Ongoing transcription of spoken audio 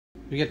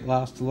We get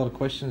asked a lot of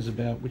questions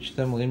about which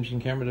thermal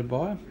imaging camera to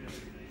buy.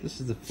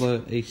 This is the FLIR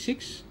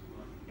E6.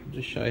 I'll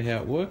just show you how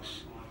it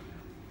works.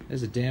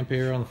 There's a damp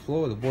area on the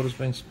floor where the water's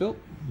been spilt.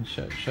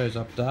 It shows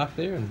up dark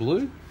there in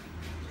blue.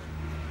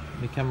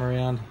 We come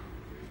around,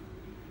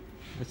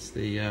 that's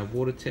the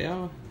water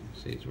tower.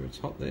 See it's where it's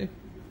hot there.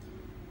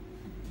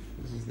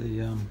 This is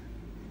the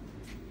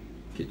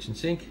kitchen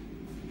sink.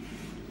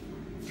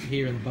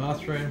 Here in the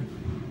bathroom,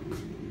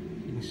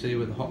 you can see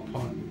where the hot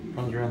pipe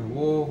runs around the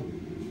wall.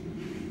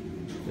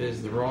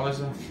 There's the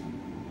riser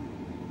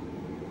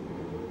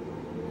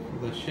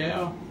for the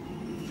shower.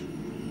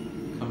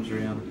 Comes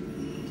around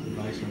to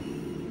the basement.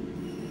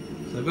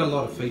 So they've got a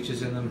lot of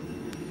features in them.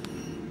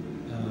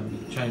 You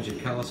can change your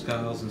colour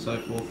scales and so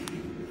forth.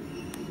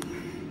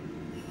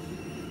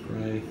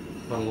 Grey,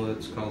 hot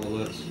alerts, cold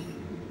alerts.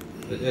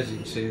 But as you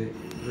can see,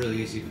 it's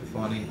really easy for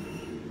finding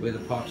where the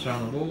pipes are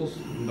on the walls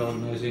and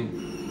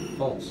diagnosing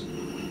faults.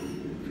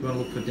 If you want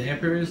to look for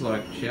damp areas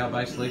like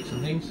shower-based leaks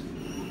and things,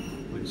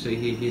 we can see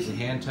here's a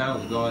hand tail.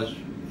 The guys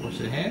wash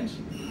their hands.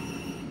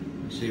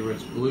 You see where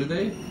it's blue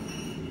there?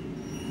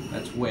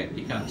 That's wet.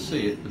 You can't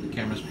see it, but the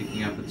camera's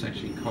picking up it's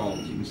actually cold.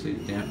 You can see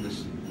the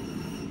dampness.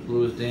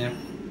 Blue is damp,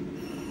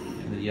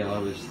 and the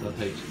yellow is the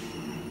heat.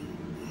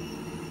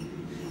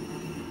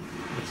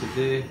 That's it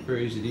there.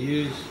 Very easy to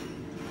use.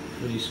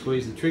 When you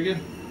squeeze the trigger,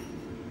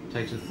 it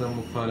takes a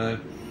thermal photo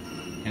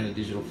and a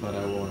digital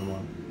photo all in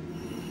one.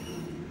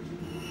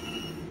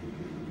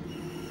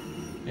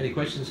 Any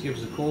questions, give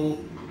us a call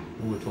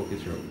and we'll talk you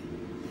through it.